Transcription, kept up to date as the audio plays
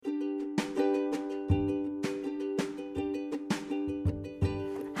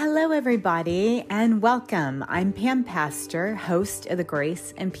Hello, everybody, and welcome. I'm Pam Pastor, host of the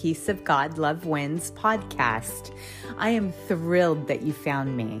Grace and Peace of God Love Wins podcast. I am thrilled that you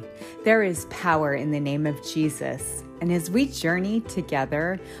found me. There is power in the name of Jesus, and as we journey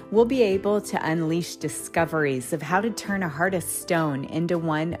together, we'll be able to unleash discoveries of how to turn a heart of stone into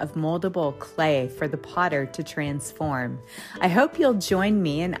one of moldable clay for the potter to transform. I hope you'll join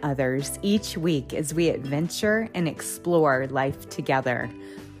me and others each week as we adventure and explore life together.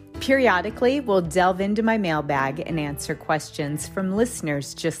 Periodically, we'll delve into my mailbag and answer questions from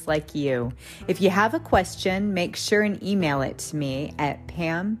listeners just like you. If you have a question, make sure and email it to me at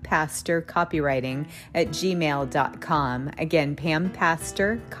pampastorcopywriting@gmail.com. Again,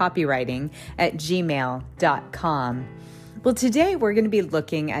 pampastorcopywriting@gmail.com. Well, today we're going to be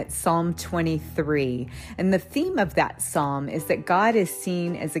looking at Psalm 23, and the theme of that psalm is that God is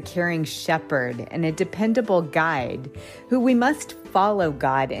seen as a caring shepherd and a dependable guide, who we must follow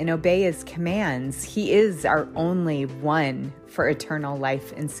God and obey His commands. He is our only one for eternal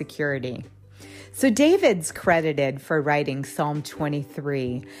life and security. So David's credited for writing Psalm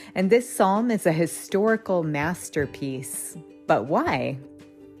 23, and this psalm is a historical masterpiece. But why?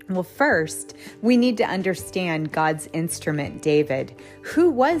 Well, first, we need to understand God's instrument, David. Who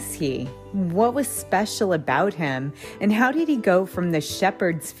was he? What was special about him? And how did he go from the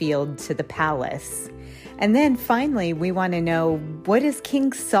shepherd's field to the palace? And then finally, we want to know, what does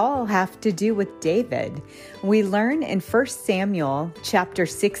King Saul have to do with David? We learn in 1 Samuel chapter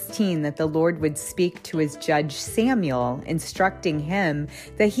 16 that the Lord would speak to his judge Samuel, instructing him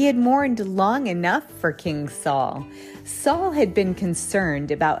that he had mourned long enough for King Saul. Saul had been concerned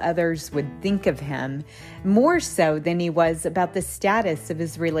about others would think of him, more so than he was about the status of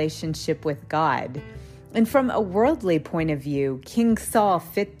his relationship with God. And from a worldly point of view, King Saul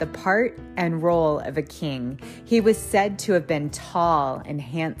fit the part and role of a king. He was said to have been tall and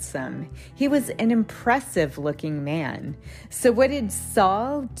handsome. He was an impressive-looking man. So what did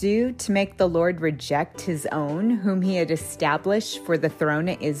Saul do to make the Lord reject his own, whom he had established for the throne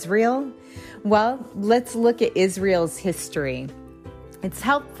of Israel? Well, let's look at Israel's history. It's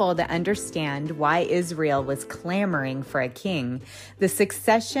helpful to understand why Israel was clamoring for a king. The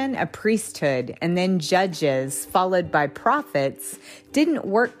succession of priesthood and then judges, followed by prophets, didn't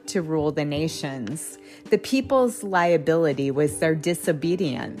work to rule the nations. The people's liability was their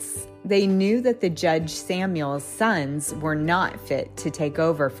disobedience. They knew that the judge Samuel's sons were not fit to take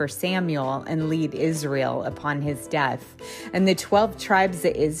over for Samuel and lead Israel upon his death. And the 12 tribes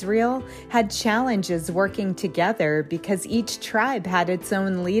of Israel had challenges working together because each tribe had its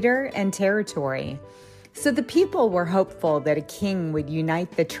own leader and territory. So the people were hopeful that a king would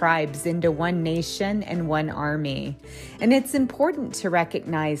unite the tribes into one nation and one army. And it's important to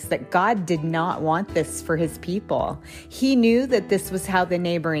recognize that God did not want this for his people. He knew that this was how the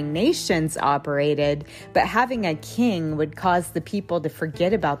neighboring nations operated, but having a king would cause the people to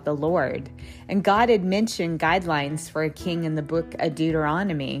forget about the Lord. And God had mentioned guidelines for a king in the book of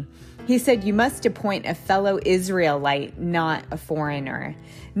Deuteronomy. He said, "You must appoint a fellow Israelite, not a foreigner,"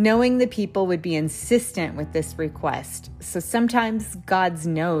 knowing the people would be insistent with this request. So sometimes God's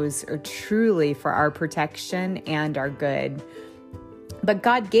no's are truly for our protection and our good. But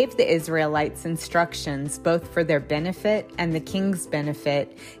God gave the Israelites instructions both for their benefit and the king's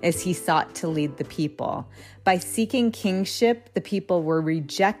benefit as he sought to lead the people. By seeking kingship, the people were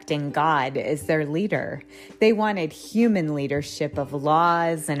rejecting God as their leader. They wanted human leadership of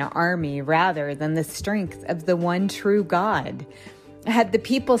laws and an army rather than the strength of the one true God. Had the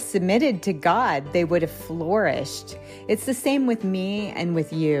people submitted to God, they would have flourished. It's the same with me and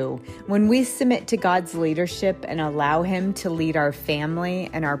with you. When we submit to God's leadership and allow Him to lead our family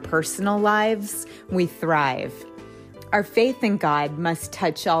and our personal lives, we thrive. Our faith in God must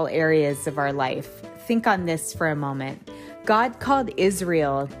touch all areas of our life. Think on this for a moment. God called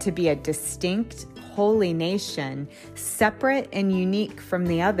Israel to be a distinct, holy nation, separate and unique from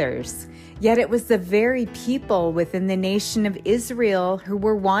the others. Yet it was the very people within the nation of Israel who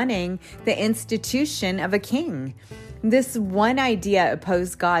were wanting the institution of a king. This one idea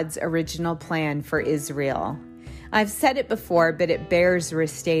opposed God's original plan for Israel. I've said it before, but it bears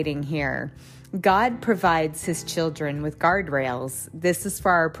restating here. God provides his children with guardrails. This is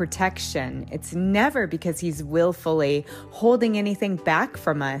for our protection. It's never because he's willfully holding anything back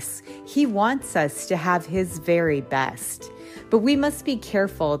from us. He wants us to have his very best. But we must be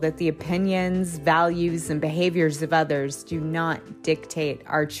careful that the opinions, values, and behaviors of others do not dictate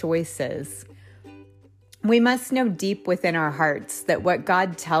our choices. We must know deep within our hearts that what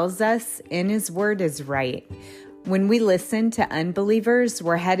God tells us in his word is right. When we listen to unbelievers,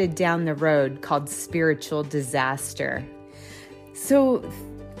 we're headed down the road called spiritual disaster. So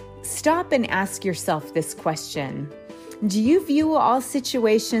Stop and ask yourself this question. Do you view all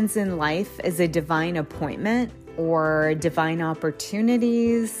situations in life as a divine appointment or divine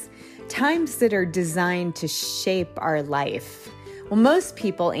opportunities, times that are designed to shape our life? Well, most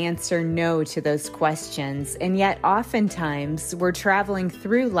people answer no to those questions, and yet oftentimes we're traveling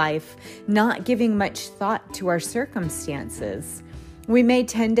through life not giving much thought to our circumstances. We may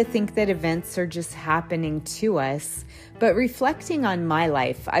tend to think that events are just happening to us, but reflecting on my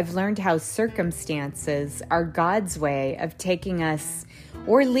life, I've learned how circumstances are God's way of taking us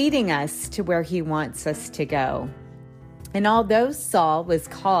or leading us to where He wants us to go. And although Saul was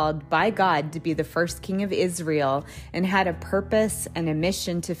called by God to be the first king of Israel and had a purpose and a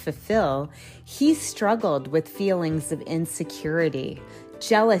mission to fulfill, he struggled with feelings of insecurity,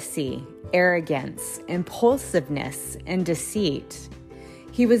 jealousy, arrogance, impulsiveness, and deceit.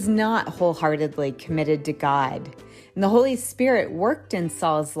 He was not wholeheartedly committed to God. And the Holy Spirit worked in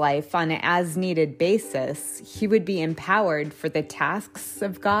Saul's life on an as-needed basis. He would be empowered for the tasks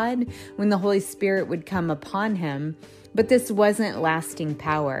of God when the Holy Spirit would come upon him. But this wasn't lasting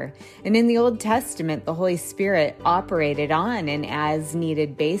power. And in the Old Testament, the Holy Spirit operated on an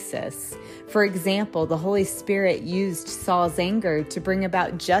as-needed basis. For example, the Holy Spirit used Saul's anger to bring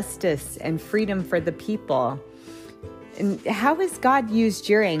about justice and freedom for the people. And how has God used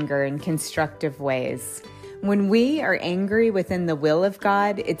your anger in constructive ways? When we are angry within the will of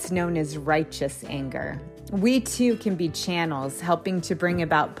God, it's known as righteous anger. We too can be channels helping to bring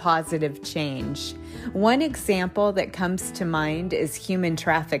about positive change. One example that comes to mind is human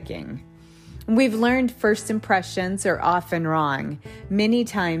trafficking. We've learned first impressions are often wrong. Many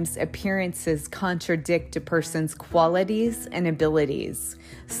times appearances contradict a person's qualities and abilities.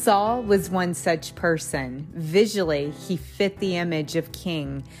 Saul was one such person. Visually, he fit the image of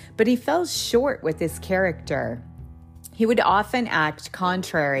king, but he fell short with his character. He would often act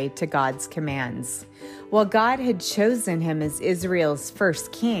contrary to God's commands. While God had chosen him as Israel's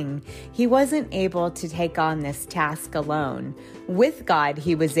first king, he wasn't able to take on this task alone. With God,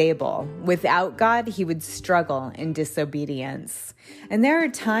 he was able. Without God, he would struggle in disobedience. And there are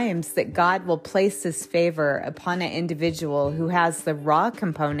times that God will place his favor upon an individual who has the raw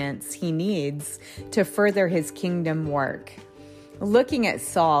components he needs to further his kingdom work. Looking at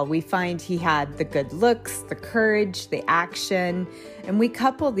Saul, we find he had the good looks, the courage, the action, and we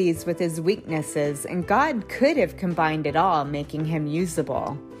couple these with his weaknesses, and God could have combined it all, making him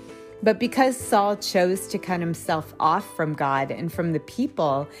usable. But because Saul chose to cut himself off from God and from the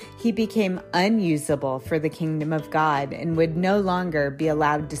people, he became unusable for the kingdom of God and would no longer be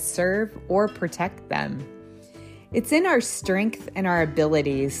allowed to serve or protect them. It's in our strength and our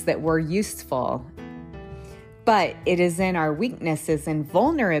abilities that we're useful, but it is in our weaknesses and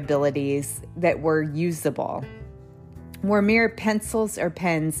vulnerabilities that we're usable. We're mere pencils or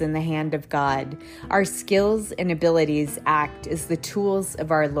pens in the hand of God. Our skills and abilities act as the tools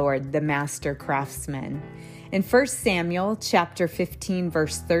of our Lord, the master craftsman. In 1 Samuel chapter 15,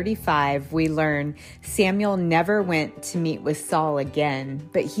 verse 35, we learn Samuel never went to meet with Saul again,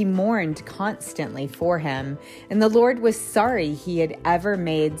 but he mourned constantly for him, and the Lord was sorry he had ever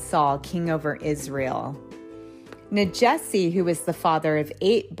made Saul king over Israel. Now Jesse, who was the father of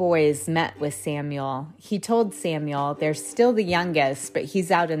 8 boys, met with Samuel. He told Samuel, they're still the youngest, but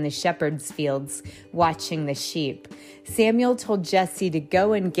he's out in the shepherd's fields watching the sheep. Samuel told Jesse to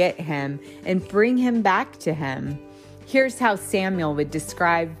go and get him and bring him back to him. Here's how Samuel would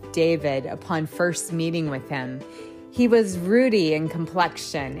describe David upon first meeting with him. He was ruddy in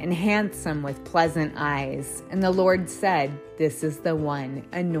complexion and handsome with pleasant eyes. And the Lord said, "This is the one,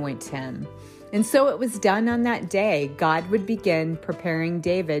 anoint him." And so it was done on that day. God would begin preparing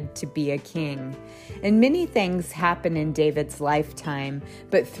David to be a king. And many things happen in David's lifetime,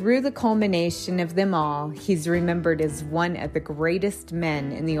 but through the culmination of them all, he's remembered as one of the greatest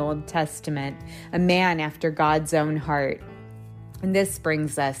men in the Old Testament, a man after God's own heart. And this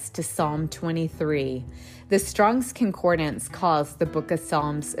brings us to Psalm 23. The Strong's Concordance calls the book of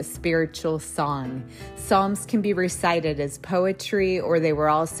Psalms a spiritual song. Psalms can be recited as poetry, or they were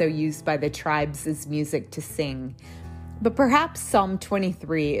also used by the tribes as music to sing. But perhaps Psalm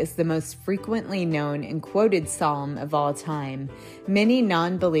 23 is the most frequently known and quoted psalm of all time. Many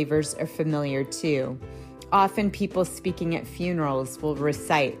non-believers are familiar too. Often people speaking at funerals will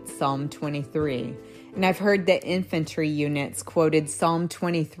recite Psalm 23. And I've heard that infantry units quoted Psalm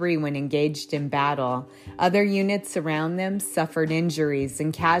 23 when engaged in battle. Other units around them suffered injuries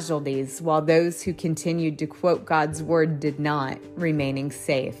and casualties, while those who continued to quote God's word did not, remaining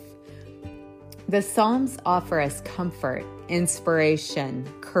safe. The Psalms offer us comfort, inspiration,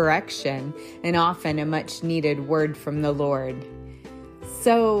 correction, and often a much-needed word from the Lord.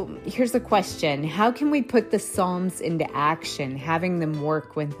 So here's a question. How can we put the Psalms into action, having them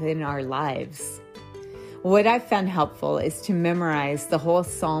work within our lives? What I've found helpful is to memorize the whole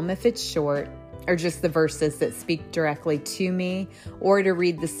Psalm if it's short, or just the verses that speak directly to me, or to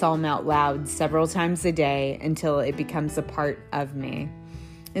read the Psalm out loud several times a day until it becomes a part of me.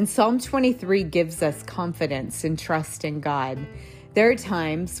 And Psalm 23 gives us confidence and trust in God. There are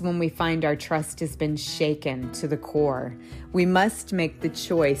times when we find our trust has been shaken to the core. We must make the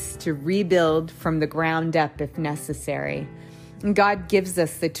choice to rebuild from the ground up if necessary. And God gives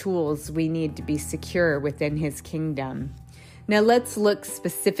us the tools we need to be secure within His kingdom. Now let's look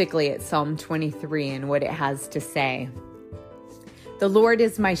specifically at Psalm 23 and what it has to say. The Lord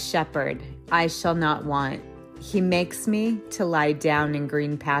is my shepherd, I shall not want. He makes me to lie down in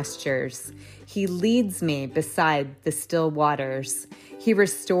green pastures. He leads me beside the still waters. He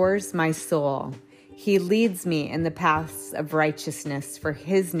restores my soul. He leads me in the paths of righteousness for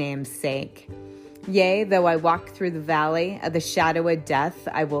His name's sake. Yea, though I walk through the valley of the shadow of death,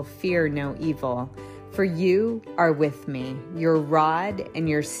 I will fear no evil. For you are with me. Your rod and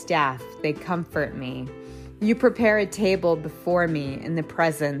your staff, they comfort me. You prepare a table before me in the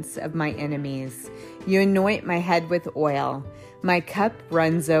presence of my enemies. You anoint my head with oil. My cup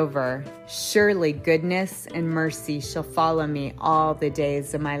runs over. Surely goodness and mercy shall follow me all the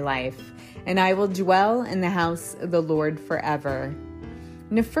days of my life, and I will dwell in the house of the Lord forever.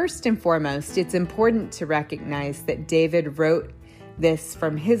 Now, first and foremost, it's important to recognize that David wrote this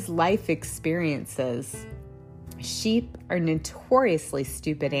from his life experiences. Sheep are notoriously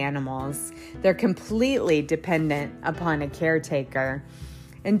stupid animals. They're completely dependent upon a caretaker.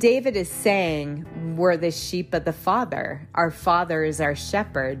 And David is saying, we're the sheep of the Father. Our Father is our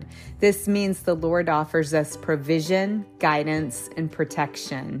shepherd. This means the Lord offers us provision, guidance, and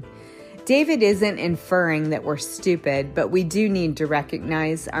protection. David isn't inferring that we're stupid, but we do need to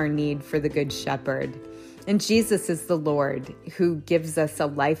recognize our need for the Good Shepherd. And Jesus is the Lord who gives us a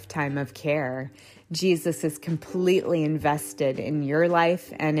lifetime of care. Jesus is completely invested in your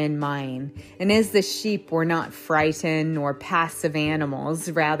life and in mine. And as the sheep, we're not frightened or passive animals.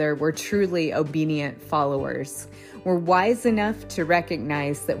 Rather, we're truly obedient followers. We're wise enough to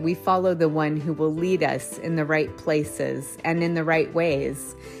recognize that we follow the one who will lead us in the right places and in the right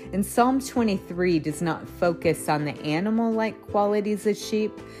ways. And Psalm 23 does not focus on the animal-like qualities of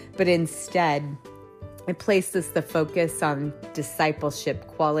sheep, but instead, it places the focus on discipleship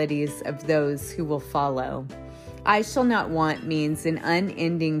qualities of those who will follow. I shall not want means an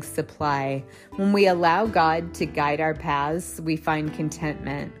unending supply. When we allow God to guide our paths, we find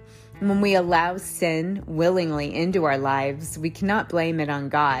contentment. When we allow sin willingly into our lives, we cannot blame it on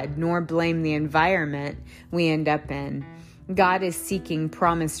God, nor blame the environment we end up in. God is seeking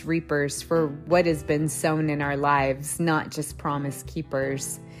promise reapers for what has been sown in our lives, not just promise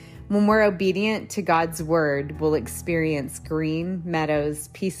keepers. When we're obedient to God's word, we'll experience green meadows,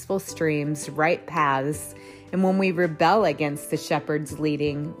 peaceful streams, right paths. And when we rebel against the shepherd's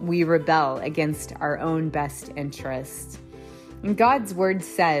leading, we rebel against our own best interests. And God's word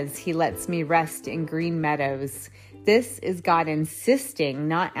says He lets me rest in green meadows. This is God insisting,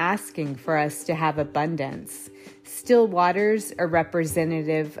 not asking for us to have abundance. Still waters are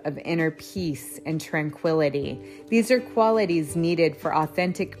representative of inner peace and tranquility. These are qualities needed for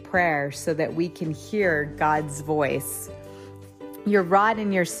authentic prayer so that we can hear God's voice. Your rod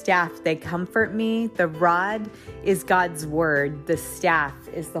and your staff, they comfort me. The rod is God's word. The staff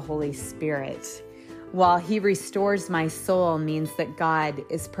is the Holy Spirit. While He restores my soul means that God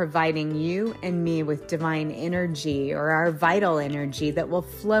is providing you and me with divine energy, or our vital energy that will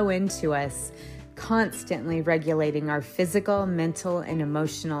flow into us, constantly regulating our physical, mental, and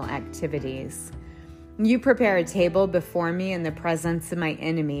emotional activities. You prepare a table before me in the presence of my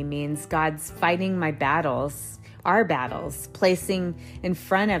enemy means God's fighting my battles, our battles, placing in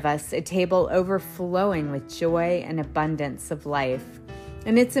front of us a table overflowing with joy and abundance of life.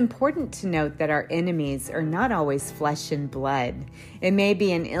 And it's important to note that our enemies are not always flesh and blood. It may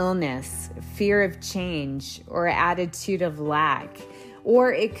be an illness, fear of change, or attitude of lack.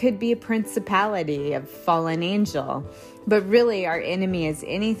 Or it could be a principality, a fallen angel. But really, our enemy is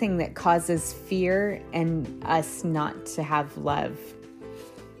anything that causes fear and us not to have love.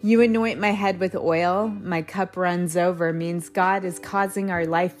 You anoint my head with oil, my cup runs over means God is causing our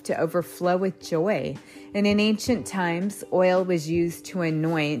life to overflow with joy. And in ancient times, oil was used to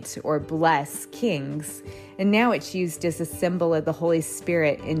anoint or bless kings. And now it's used as a symbol of the Holy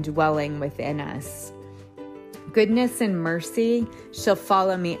Spirit indwelling within us. Goodness and mercy shall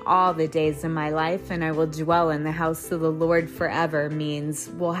follow me all the days of my life, and I will dwell in the house of the Lord forever means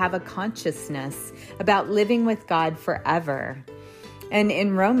we'll have a consciousness about living with God forever. And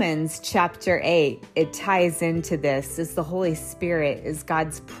in Romans chapter 8, it ties into this as the Holy Spirit is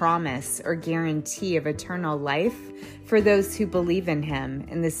God's promise or guarantee of eternal life for those who believe in him.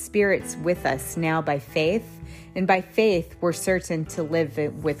 And the Spirit's with us now by faith. And by faith, we're certain to live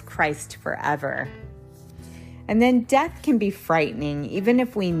with Christ forever. And then death can be frightening, even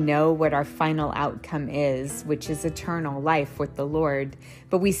if we know what our final outcome is, which is eternal life with the Lord.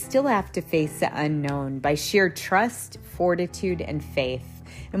 But we still have to face the unknown by sheer trust, fortitude, and faith.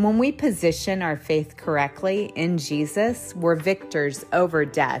 And when we position our faith correctly in Jesus, we're victors over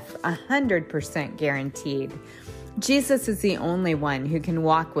death, 100% guaranteed. Jesus is the only one who can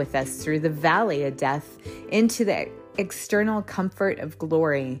walk with us through the valley of death into the external comfort of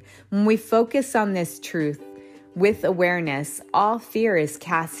glory. When we focus on this truth, with awareness, all fear is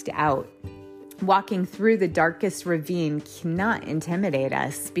cast out. Walking through the darkest ravine cannot intimidate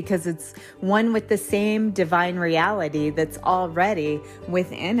us because it's one with the same divine reality that's already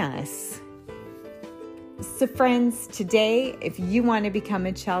within us. So friends, today, if you want to become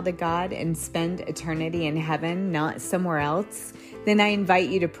a child of God and spend eternity in heaven, not somewhere else, then I invite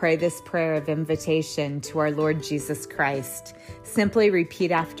you to pray this prayer of invitation to our Lord Jesus Christ. Simply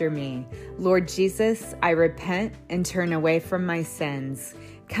repeat after me. Lord Jesus, I repent and turn away from my sins.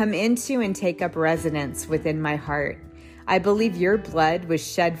 Come into and take up residence within my heart. I believe your blood was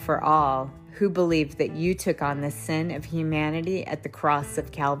shed for all who believe that you took on the sin of humanity at the cross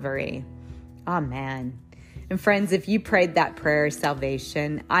of Calvary. Amen. And friends, if you prayed that prayer of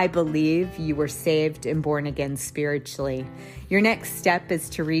salvation, I believe you were saved and born again spiritually. Your next step is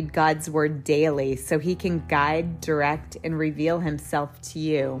to read God's word daily so he can guide, direct, and reveal himself to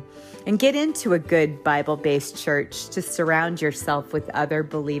you. And get into a good Bible-based church to surround yourself with other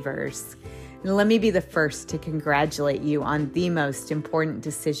believers. And let me be the first to congratulate you on the most important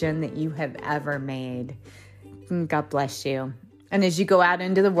decision that you have ever made. God bless you. And as you go out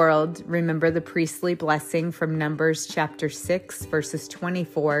into the world, remember the priestly blessing from Numbers chapter 6, verses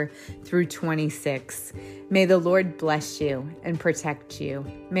 24 through 26. May the Lord bless you and protect you.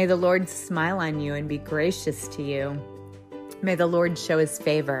 May the Lord smile on you and be gracious to you. May the Lord show his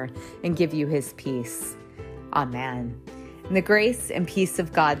favor and give you his peace. Amen. And the Grace and Peace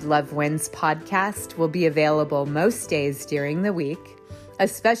of God Love Wins podcast will be available most days during the week. A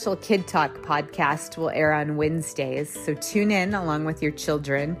special Kid Talk podcast will air on Wednesdays, so tune in along with your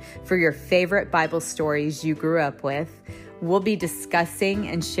children for your favorite Bible stories you grew up with. We'll be discussing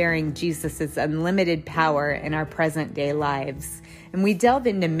and sharing Jesus' unlimited power in our present-day lives. And we delve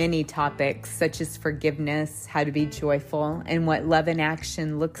into many topics such as forgiveness, how to be joyful, and what love in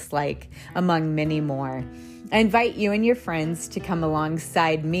action looks like, among many more. I invite you and your friends to come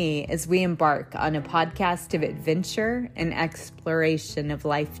alongside me as we embark on a podcast of adventure and exploration of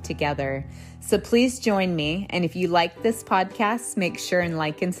life together. So please join me. And if you like this podcast, make sure and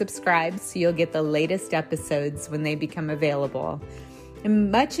like and subscribe so you'll get the latest episodes when they become available.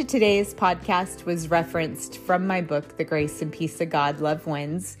 And much of today's podcast was referenced from my book, The Grace and Peace of God Love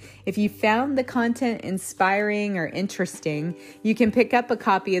Wins. If you found the content inspiring or interesting, you can pick up a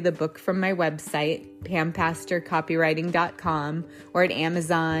copy of the book from my website, PamPastorCopywriting.com, or at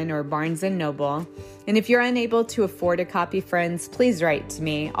Amazon or Barnes & Noble. And if you're unable to afford a copy, friends, please write to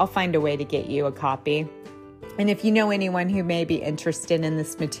me. I'll find a way to get you a copy. And if you know anyone who may be interested in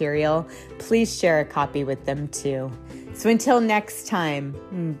this material, please share a copy with them too. So until next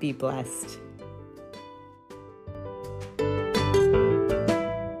time, be blessed.